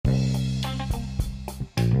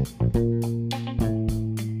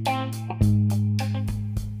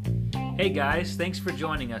Hey guys, thanks for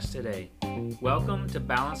joining us today. Welcome to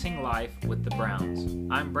Balancing Life with the Browns.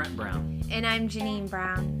 I'm Brent Brown. And I'm Janine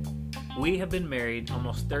Brown. We have been married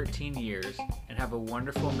almost 13 years and have a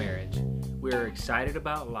wonderful marriage. We are excited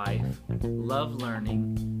about life, love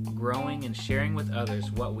learning, growing, and sharing with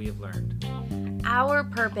others what we have learned. Our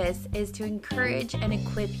purpose is to encourage and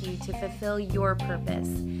equip you to fulfill your purpose,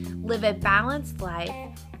 live a balanced life,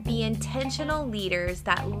 be intentional leaders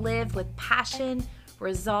that live with passion,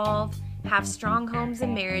 resolve, have strong homes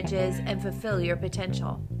and marriages, and fulfill your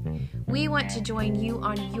potential. We want to join you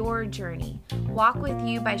on your journey, walk with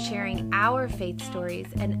you by sharing our faith stories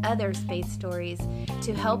and others' faith stories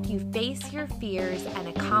to help you face your fears and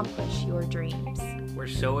accomplish your dreams. We're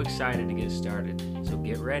so excited to get started, so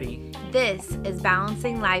get ready. This is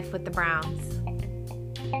Balancing Life with the Browns.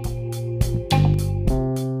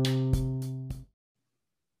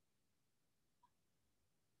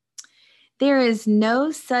 There is no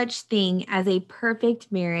such thing as a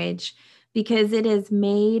perfect marriage because it is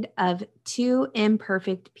made of two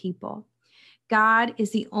imperfect people. God is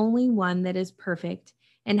the only one that is perfect,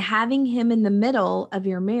 and having Him in the middle of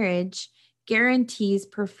your marriage guarantees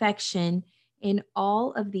perfection in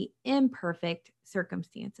all of the imperfect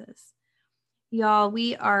circumstances. Y'all,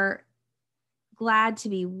 we are glad to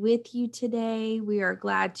be with you today. We are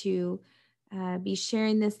glad to be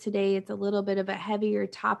sharing this today. It's a little bit of a heavier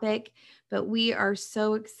topic, but we are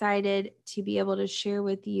so excited to be able to share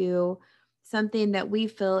with you something that we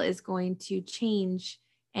feel is going to change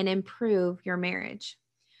and improve your marriage.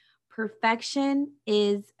 Perfection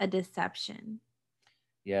is a deception.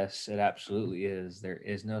 Yes, it absolutely is. There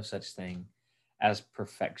is no such thing as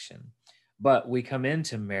perfection. But we come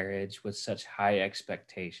into marriage with such high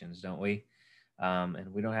expectations, don't we?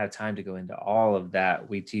 And we don't have time to go into all of that.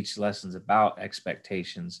 We teach lessons about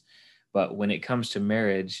expectations. But when it comes to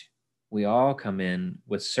marriage, we all come in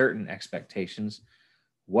with certain expectations,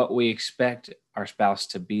 what we expect our spouse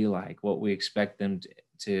to be like, what we expect them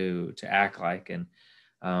to act like. And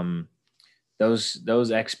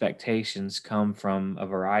those expectations come from a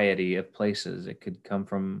variety of places. It could come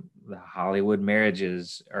from the Hollywood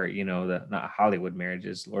marriages, or, not Hollywood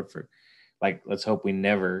marriages, let's hope we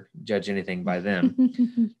never judge anything by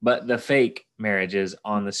them, but the fake marriages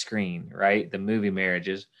on the screen, right? The movie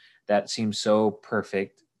marriages that seem so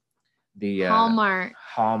perfect. The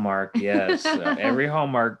Hallmark, yes. Every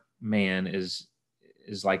Hallmark man is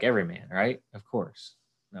like every man, right? Of course.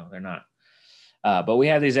 No, they're not. But we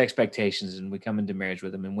have these expectations and we come into marriage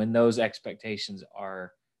with them. And when those expectations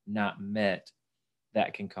are not met,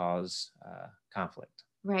 that can cause conflict.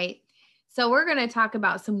 Right. So we're going to talk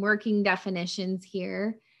about some working definitions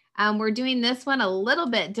here. We're doing this one a little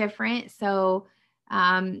bit different. So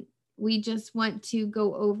we just want to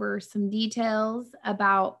go over some details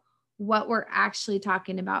about what we're actually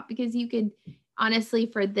talking about, because you could honestly,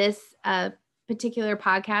 for this particular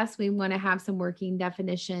podcast, we want to have some working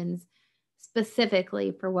definitions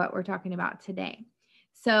specifically for what we're talking about today.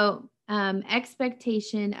 So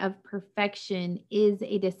expectation of perfection is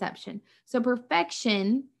a deception. So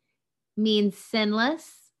perfection means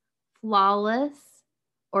sinless, flawless,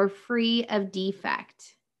 or free of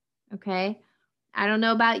defect. Okay. I don't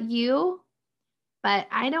know about you, but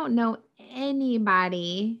I don't know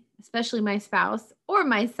anybody, especially my spouse or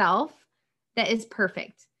myself, that is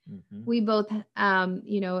perfect. Mm-hmm. We both,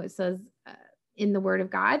 it says in the Word of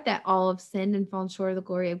God that all have sinned and fallen short of the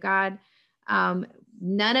glory of God.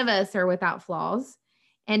 None of us are without flaws,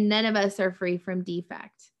 and none of us are free from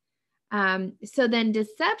defect. So then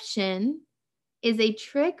deception is a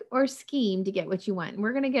trick or scheme to get what you want. And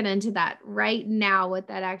we're going to get into that right now, what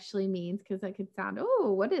that actually means, because that could sound,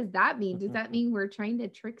 what does that mean? Does that mean we're trying to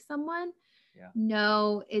trick someone? Yeah.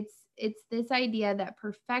 No, it's this idea that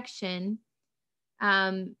perfection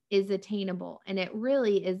is attainable, and it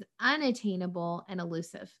really is unattainable and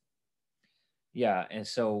elusive. Yeah. And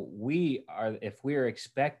so if we're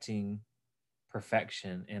expecting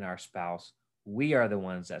perfection in our spouse, we are the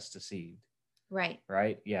ones that's deceived. Right.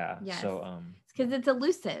 Right. Yeah. Yes. So, it's because it's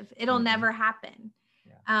elusive. It'll never happen.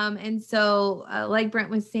 Yeah. And so, like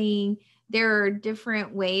Brent was saying, there are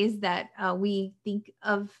different ways that we think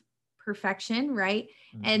of perfection. Right.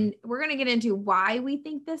 Mm-hmm. And we're going to get into why we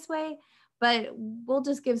think this way, but we'll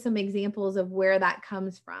just give some examples of where that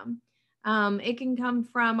comes from. It can come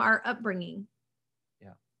from our upbringing.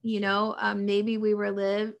 Yeah. Maybe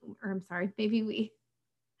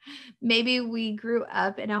we grew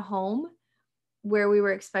up in a home where we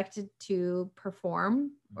were expected to perform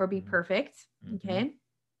or be perfect. Mm-hmm. Okay.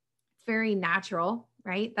 It's very natural,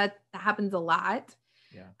 right? That happens a lot.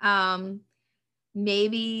 Yeah.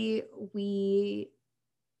 maybe we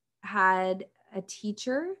had a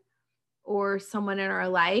teacher or someone in our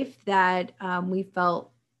life that we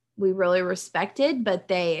felt we really respected, but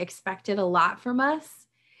they expected a lot from us.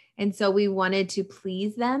 And so we wanted to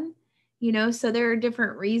please them, so there are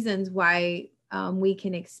different reasons why we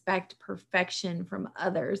can expect perfection from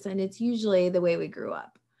others. And it's usually the way we grew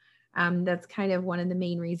up. That's kind of one of the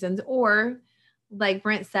main reasons. Or like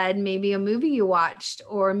Brent said, maybe a movie you watched,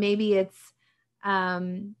 or maybe it's,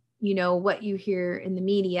 what you hear in the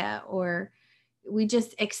media, or we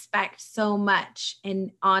just expect so much.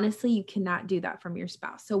 And honestly, you cannot do that from your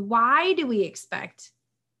spouse. So why do we expect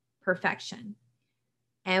perfection?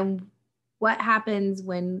 And what happens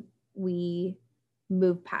when we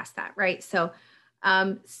move past that, right? So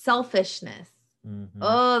selfishness. Mm-hmm.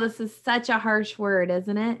 Oh, this is such a harsh word,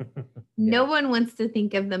 isn't it? No one wants to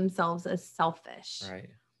think of themselves as selfish. Right.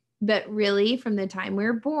 But really, from the time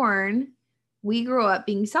we're born, we grow up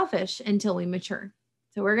being selfish until we mature.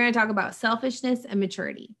 So we're going to talk about selfishness and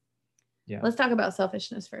maturity. Yeah. Let's talk about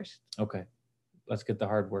selfishness first. Okay. Let's get the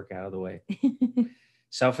hard work out of the way.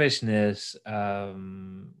 Selfishness.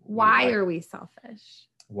 Why are we selfish?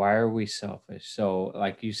 Why are we selfish? So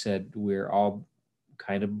like you said, we're all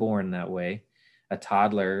kind of born that way. A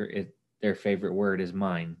toddler, their favorite word is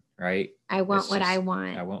mine, right? I want what I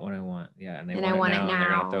want. I want what I want. Yeah. And I want it now. And they're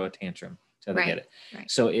going to throw a tantrum till they get it.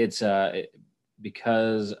 Right. So it's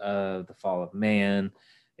because of the fall of man,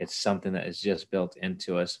 it's something that is just built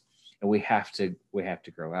into us. And we have to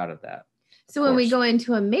grow out of that. So when we go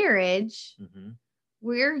into a marriage, mm-hmm.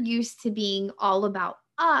 we're used to being all about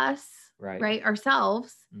us, right?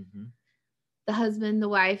 Ourselves. Mm-hmm. The husband, the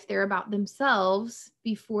wife, they're about themselves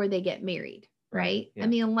before they get married, right? Yeah. I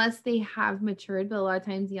mean, unless they have matured, but a lot of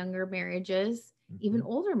times younger marriages, mm-hmm. even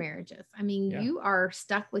older marriages, I mean, you are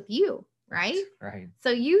stuck with you, right? Right. So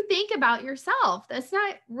you think about yourself. That's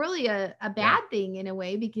not really a bad thing in a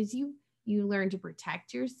way, because you learn to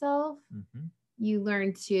protect yourself. Mm-hmm. You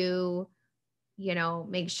learn to,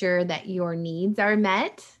 make sure that your needs are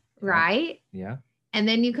met, right? Yeah. And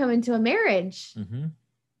then you come into a marriage. Mm-hmm.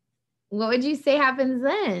 What would you say happens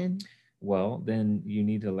then? Well, then you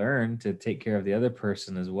need to learn to take care of the other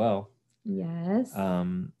person as well. Yes.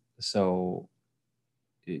 So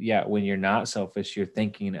yeah, when you're not selfish, you're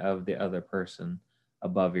thinking of the other person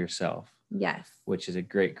above yourself. Yes. Which is a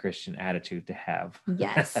great Christian attitude to have.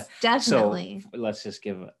 Yes, definitely. So let's just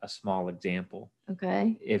give a small example.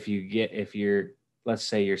 Okay. Let's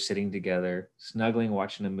say you're sitting together, snuggling,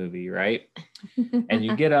 watching a movie, right? And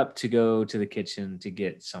you get up to go to the kitchen to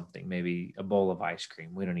get something, maybe a bowl of ice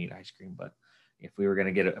cream. We don't eat ice cream, but if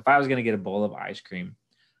I was going to get a bowl of ice cream,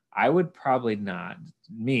 I would probably not,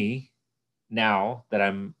 now that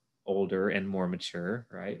I'm older and more mature,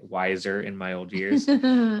 right? Wiser in my old years,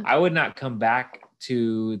 I would not come back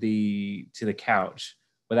to the couch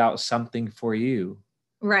without something for you.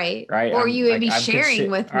 Right. Or you would be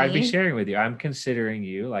sharing with me. I'd be sharing with you. I'm considering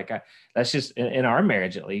you. That's just in our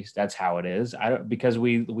marriage, at least. That's how it is. Because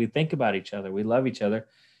we think about each other. We love each other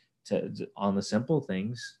on the simple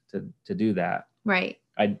things to do that. Right.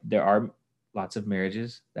 There are lots of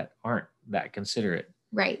marriages that aren't that considerate.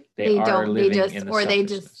 Right. They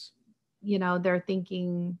they're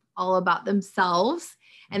thinking all about themselves,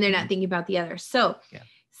 and they're not thinking about the other. So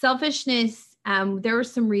selfishness, there are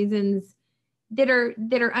some reasons that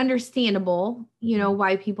are understandable,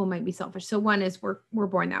 why people might be selfish. So one is we're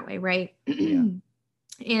born that way, right? Yeah.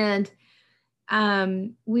 And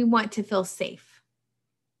we want to feel safe,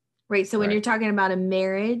 right? So when you're talking about a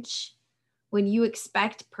marriage, when you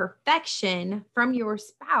expect perfection from your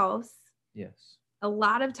spouse, yes, a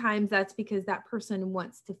lot of times that's because that person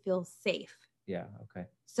wants to feel safe. Yeah. Okay.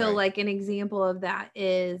 So like an example of that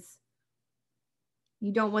is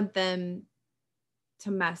you don't want them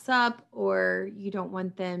to mess up, or you don't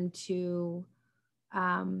want them to,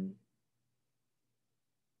 I'm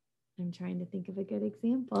trying to think of a good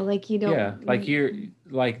example. Like you don't,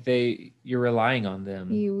 you're relying on them.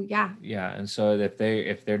 Yeah. And so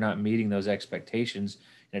if they're not meeting those expectations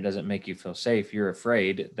and it doesn't make you feel safe, you're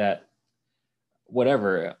afraid that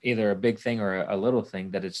whatever, either a big thing or a little thing,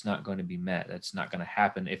 that it's not going to be met. That's not going to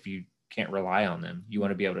happen if you can't rely on them. You want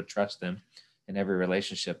to be able to trust them. And every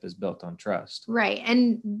relationship is built on trust. Right.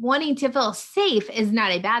 And wanting to feel safe is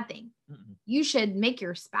not a bad thing. Mm-mm. You should make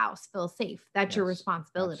your spouse feel safe. That's your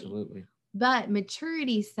responsibility. Absolutely. But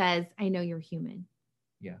maturity says, I know you're human.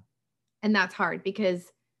 Yeah. And that's hard because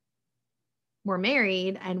we're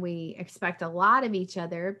married and we expect a lot of each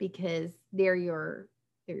other because they're your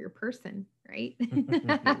they're your person, right?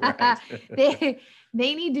 Right.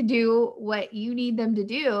 they need to do what you need them to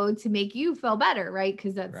do to make you feel better, right?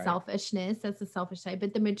 Because that's Right. selfishness. That's the selfish side.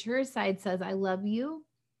 But the mature side says, I love you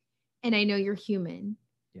and I know you're human.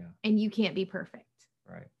 Yeah. And you can't be perfect.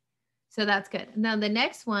 Right. So that's good. Now the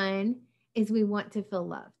next one is we want to feel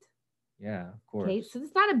loved. Yeah, of course. Okay. So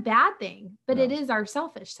it's not a bad thing, but No. it is our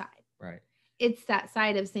selfish side. Right. It's that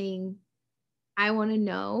side of saying, I want to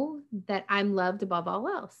know that I'm loved above all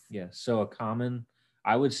else. Yeah. So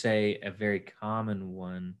I would say a very common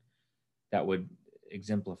one that would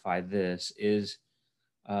exemplify this is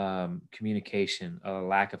communication, a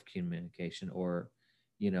lack of communication, or,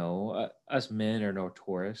 us men are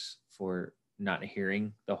notorious for not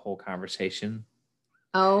hearing the whole conversation.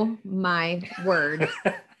 Oh my word.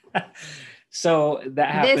 So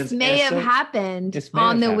that happens. This may have happened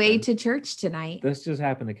on the way to church tonight. This just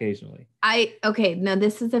happened occasionally. Okay, now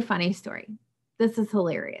this is a funny story. This is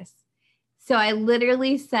hilarious. So I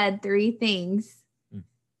literally said 3 things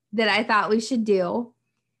that I thought we should do.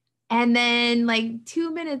 And then like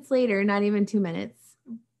 2 minutes later, not even 2 minutes,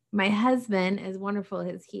 my husband, as wonderful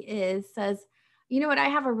as he is, says, you know what? I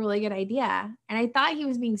have a really good idea. And I thought he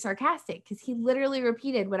was being sarcastic because he literally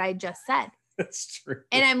repeated what I just said. That's true.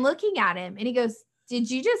 And I'm looking at him and he goes,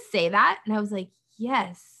 did you just say that? And I was like,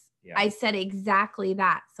 yes, yeah. I said exactly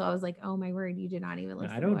that. So I was like, oh my word, you did not even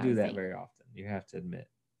listen. I don't do that very often. You have to admit.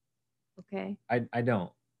 Okay. I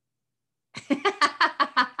don't.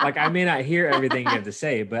 Like, I may not hear everything you have to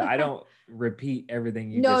say, but I don't repeat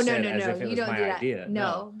everything you just said as if it was my idea.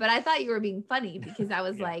 No, but I thought you were being funny because I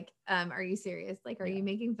was like, are you serious? Like, are you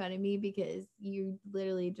making fun of me? Because you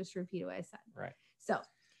literally just repeated what I said. Right. So,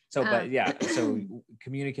 so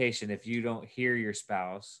communication, if you don't hear your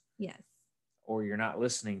spouse, yes, or you're not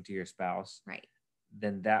listening to your spouse, right,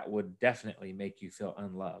 then that would definitely make you feel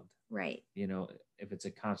unloved. Right. If it's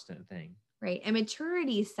a constant thing. Right. And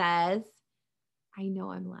maturity says, I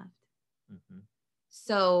know I'm loved. Mm-hmm.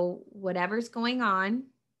 So whatever's going on,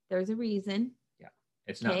 there's a reason. Yeah.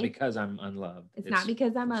 It's not because I'm unloved. It's not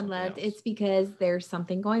because I'm unloved. It's because there's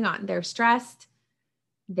something going on. They're stressed.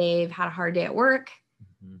 They've had a hard day at work.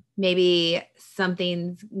 Mm-hmm. Maybe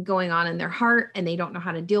something's going on in their heart and they don't know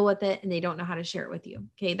how to deal with it and they don't know how to share it with you.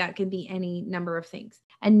 Okay. That could be any number of things.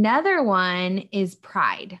 Another one is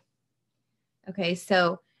pride. Okay.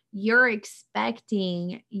 So you're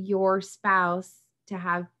expecting your spouse to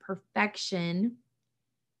have perfection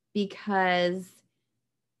because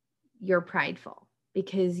you're prideful,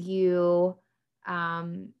 because you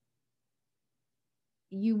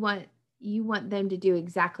want them to do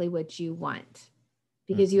exactly what you want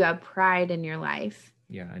because you have pride in your life.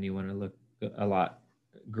 Yeah. And you want to look a lot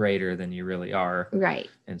greater than you really are. Right.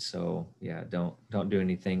 And so, yeah, don't do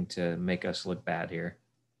anything to make us look bad here.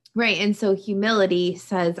 Right. And so humility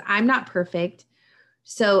says, I'm not perfect.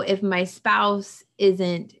 So if my spouse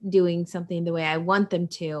isn't doing something the way I want them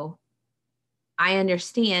to, I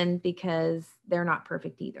understand because they're not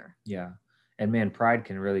perfect either. Yeah. And man, pride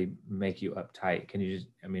can really make you uptight. Can you just,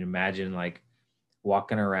 imagine like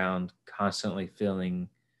walking around constantly feeling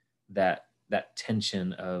that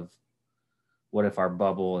tension of what if our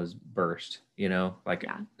bubble is burst,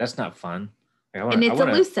 that's not fun.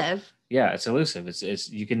 Elusive. Yeah, it's elusive. It's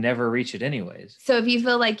you can never reach it anyways. So if you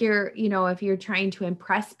feel like if you're trying to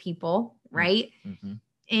impress people, right? Mm-hmm.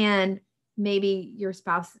 And maybe your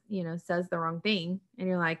spouse, says the wrong thing and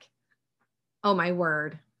you're like, oh my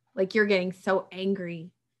word, like you're getting so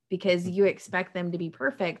angry because you expect them to be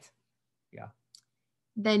perfect. Yeah.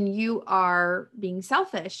 Then you are being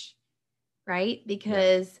selfish, right?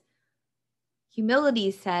 Because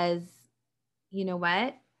humility says, you know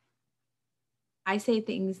what? I say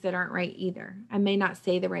things that aren't right either. I may not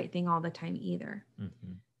say the right thing all the time either.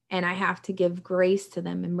 Mm-hmm. And I have to give grace to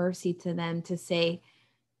them and mercy to them to say,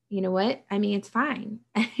 you know what? It's fine.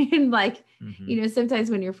 And like, mm-hmm. Sometimes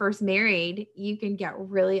when you're first married, you can get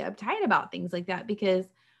really uptight about things like that because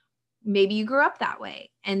maybe you grew up that way.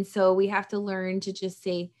 And so we have to learn to just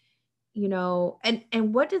say,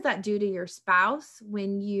 and what does that do to your spouse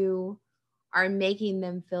when you are making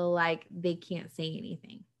them feel like they can't say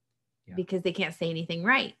anything? Because they can't say anything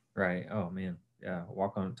right. Right. Oh man. Yeah.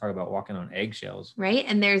 Talk about walking on eggshells. Right.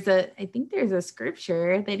 And I think there's a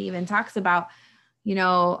scripture that even talks about,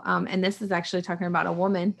 and this is actually talking about a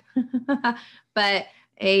woman, but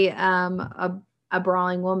a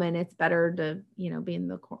brawling woman, it's better to, be in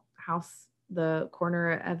the house, the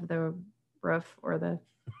corner of the roof or the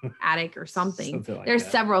attic or something. There's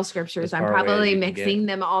several scriptures. I'm probably mixing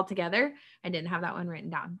them all together. I didn't have that one written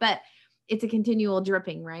down, but it's a continual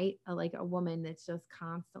dripping, right? Like a woman that's just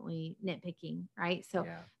constantly nitpicking, right? So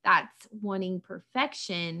Yeah. that's wanting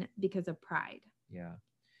perfection because of pride. Yeah.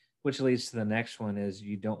 Which leads to the next one is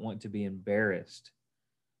you don't want to be embarrassed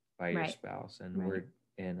by your Right. spouse. And Right.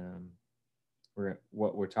 we're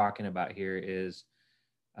what we're talking about here is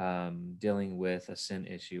dealing with a sin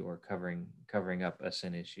issue or covering up a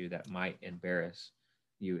sin issue that might embarrass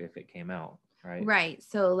you if it came out, right? Right.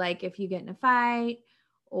 So like if you get in a fight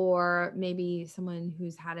or maybe someone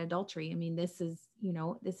who's had adultery, I mean, this is,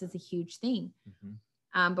 this is a huge thing.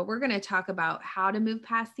 Mm-hmm. But we're going to talk about how to move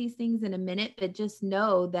past these things in a minute, but just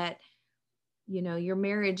know that, your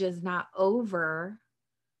marriage is not over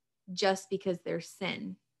just because there's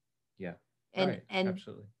sin. Yeah. And, Right. and,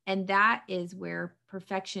 Absolutely. and that is where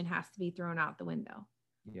perfection has to be thrown out the window.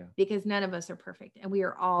 Yeah. Because none of us are perfect and we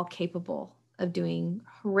are all capable of doing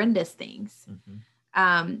horrendous things.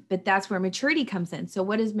 Mm-hmm. But that's where maturity comes in. So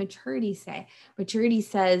what does maturity say? Maturity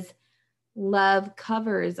says love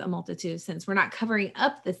covers a multitude of sins. We're not covering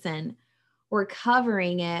up the sin. We're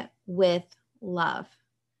covering it with love.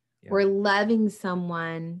 Yeah. We're loving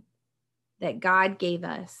someone that God gave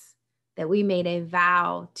us, that we made a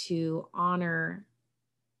vow to honor,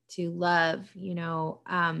 to love,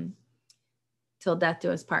 till death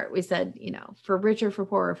do us part. We said, for richer, for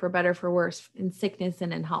poorer, for better, for worse, in sickness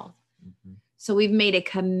and in health. Mm-hmm. So we've made a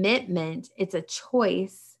commitment. It's a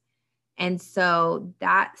choice. And so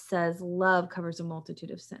that says love covers a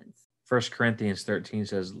multitude of sins. 1 Corinthians 13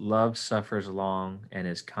 says, love suffers long and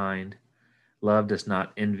is kind. Love does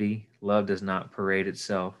not envy. Love does not parade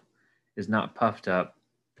itself, is not puffed up,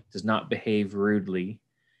 does not behave rudely,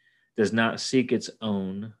 does not seek its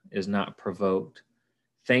own, is not provoked,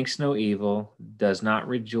 thinks no evil, does not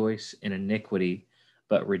rejoice in iniquity,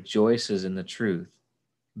 but rejoices in the truth,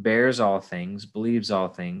 bears all things, believes all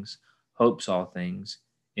things, hopes all things,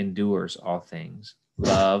 endures all things.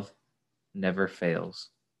 Love never fails.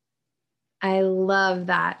 I love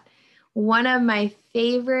that. One of my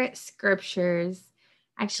favorite scriptures,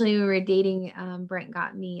 actually, when we were dating, Brent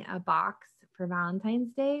got me a box for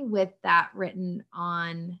Valentine's Day with that written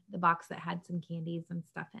on the box that had some candies and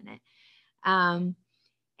stuff in it.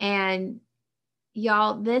 And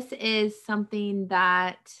y'all, this is something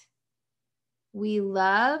that we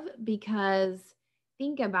love because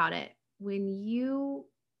think about it. When you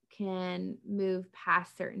can move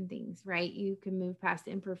past certain things, right? You can move past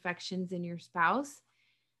imperfections in your spouse.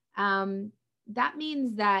 That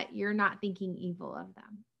means that you're not thinking evil of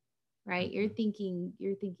them, right? Mm-hmm.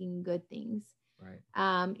 You're thinking good things.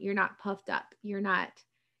 Right. You're not puffed up. You're not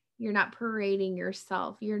parading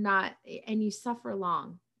yourself. And you suffer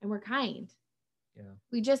long, and we're kind. Yeah.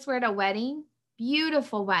 We just were at a wedding,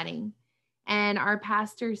 beautiful wedding. And our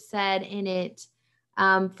pastor said in it,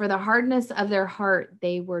 for the hardness of their heart,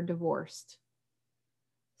 they were divorced.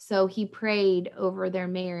 So he prayed over their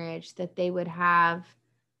marriage that they would have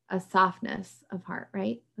a softness of heart,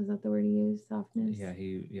 right? Is that the word he used? Softness? Yeah,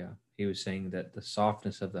 he was saying that the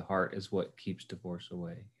softness of the heart is what keeps divorce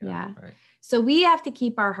away. Yeah. Right. So we have to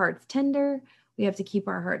keep our hearts tender. We have to keep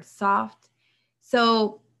our hearts soft.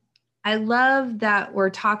 So I love that we're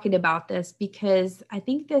talking about this because I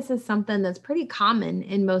think this is something that's pretty common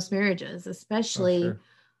in most marriages, especially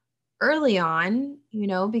early on,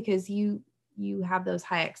 because you have those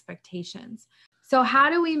high expectations. So how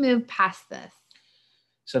do we move past this?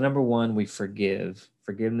 So number one, we forgive.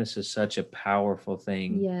 Forgiveness is such a powerful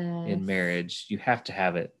thing in marriage. You have to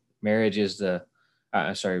have it. Marriage is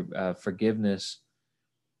forgiveness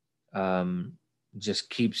just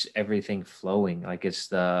keeps everything flowing. Like it's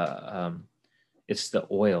the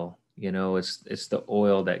oil, it's the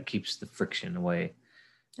oil that keeps the friction away.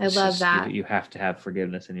 I love that. You have to have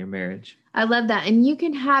forgiveness in your marriage. I love that. And you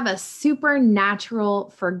can have a supernatural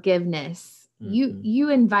forgiveness. Mm-hmm. You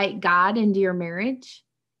invite God into your marriage,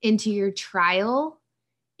 into your trial,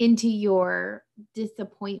 into your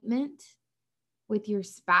disappointment with your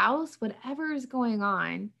spouse, whatever is going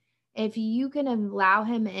on. If you can allow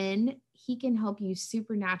him in, he can help you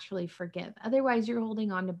supernaturally forgive. Otherwise, you're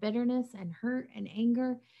holding on to bitterness and hurt and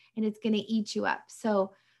anger, and it's going to eat you up.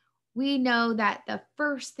 So we know that the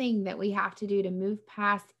first thing that we have to do to move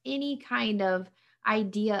past any kind of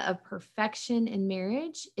idea of perfection in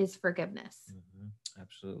marriage is forgiveness. Mm-hmm.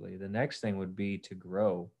 Absolutely. The next thing would be to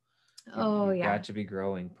grow. You've got to be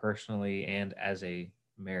growing personally and as a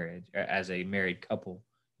married couple,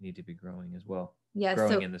 you need to be growing as well. Yes.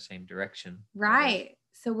 Growing in the same direction. Right.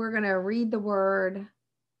 So we're going to read the word,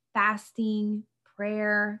 fasting,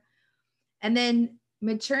 prayer, and then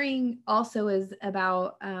maturing also is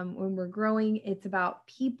about when we're growing, it's about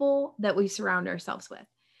people that we surround ourselves with.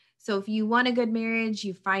 So if you want a good marriage,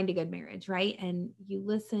 you find a good marriage, right? And you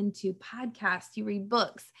listen to podcasts, you read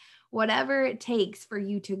books, whatever it takes for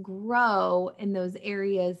you to grow in those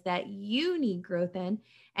areas that you need growth in.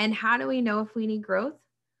 And how do we know if we need growth?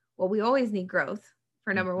 Well, we always need growth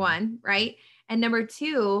for number one, right? And number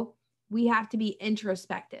two, we have to be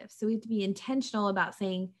introspective. So we have to be intentional about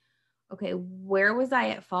saying, okay, where was I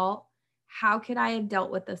at fault? How could I have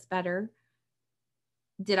dealt with this better?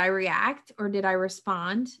 Did I react or did I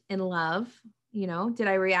respond in love? Did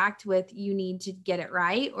I react with, you need to get it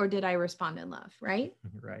right? Or did I respond in love? Right.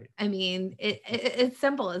 Right. I mean, it's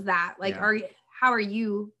simple as that. Like, how are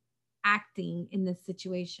you acting in this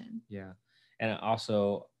situation? Yeah. And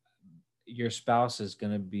also your spouse is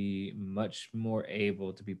going to be much more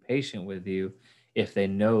able to be patient with you if they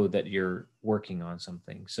know that you're working on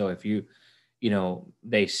something. So if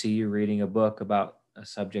they see you reading a book about a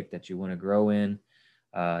subject that you want to grow in,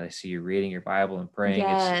 they see you reading your Bible and praying.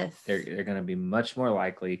 Yes. They're going to be much more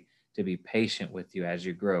likely to be patient with you as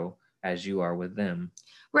you grow, as you are with them.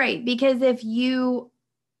 Right. Because if you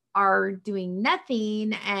are doing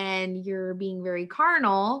nothing and you're being very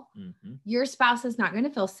carnal, your spouse is not going to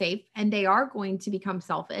feel safe, and they are going to become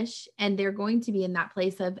selfish, and they're going to be in that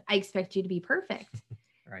place of, I expect you to be perfect.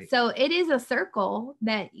 Right. So it is a circle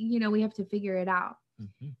that, we have to figure it out.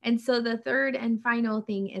 And so the third and final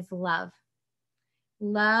thing is love.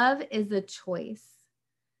 Love is a choice.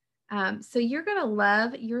 So you're going to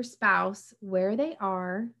love your spouse where they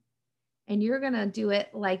are, and you're going to do it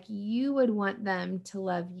like you would want them to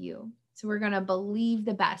love you. So we're going to believe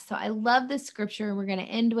the best. So I love this scripture, and we're going to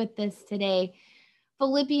end with this today.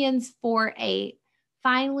 Philippians 4:8.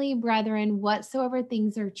 Finally, brethren, whatsoever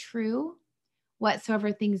things are true,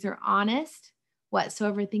 whatsoever things are honest,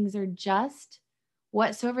 whatsoever things are just,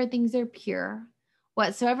 whatsoever things are pure,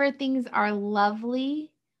 whatsoever things are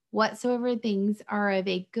lovely, whatsoever things are of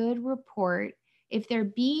a good report, if there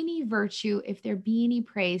be any virtue, if there be any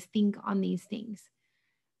praise, think on these things.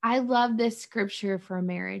 I love this scripture for a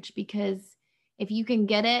marriage, because if you can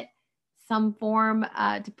get it some form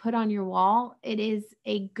to put on your wall, it is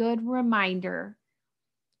a good reminder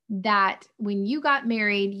that when you got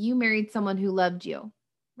married, you married someone who loved you,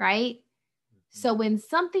 right? So when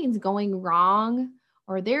something's going wrong,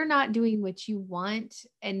 or they're not doing what you want,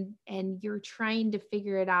 and you're trying to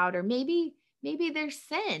figure it out, or maybe there's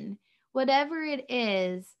sin, whatever it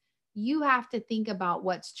is, you have to think about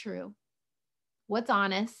what's true, what's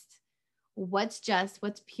honest, what's just,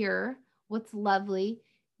 what's pure, what's lovely.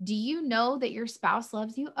 Do you know that your spouse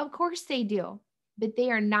loves you? Of course they do, but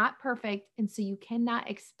they are not perfect. And so you cannot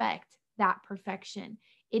expect that perfection.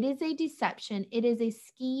 It is a deception. It is a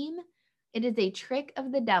scheme. It is a trick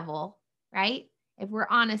of the devil, right? If we're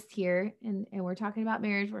honest here, and we're talking about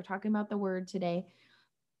marriage, we're talking about the word today,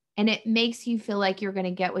 and it makes you feel like you're going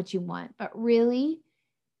to get what you want, but really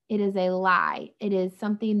it is a lie. It is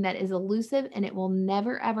something that is elusive, and it will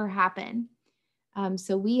never, ever happen.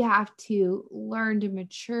 So we have to learn to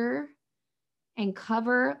mature and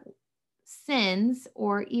cover sins,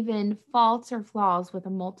 or even faults or flaws, with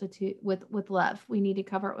a multitude, with love. We need to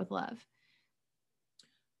cover it with love.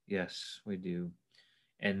 Yes, we do.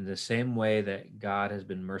 And the same way that God has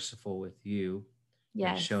been merciful with you,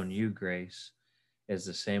 and shown you grace, is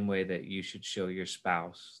the same way that you should show your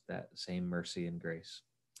spouse that same mercy and grace.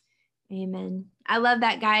 Amen. I love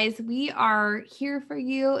that, guys. We are here for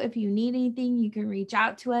you. If you need anything, you can reach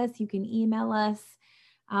out to us. You can email us.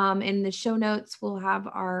 In the show notes, we'll have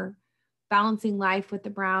our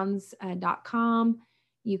balancinglifewiththebrowns.com.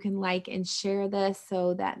 You can like and share this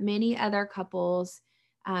so that many other couples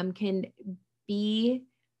can be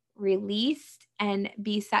released and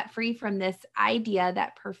be set free from this idea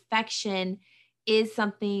that perfection is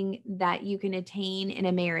something that you can attain in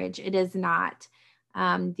a marriage. It is not.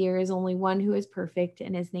 There is only one who is perfect,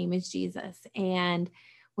 and his name is Jesus. And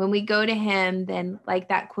when we go to him, then, like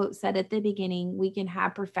that quote said at the beginning, we can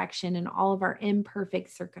have perfection in all of our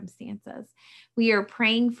imperfect circumstances. We are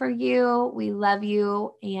praying for you. We love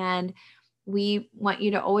you. And we want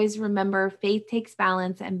you to always remember, faith takes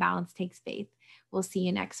balance, and balance takes faith. We'll see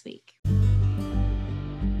you next week.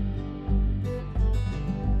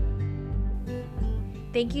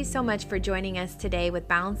 Thank you so much for joining us today with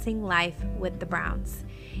Balancing Life with the Browns.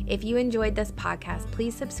 If you enjoyed this podcast,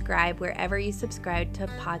 please subscribe wherever you subscribe to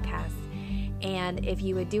podcasts. And if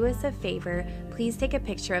you would do us a favor, please take a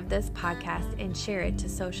picture of this podcast and share it to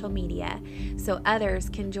social media so others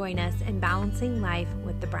can join us in balancing life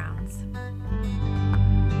with the Browns.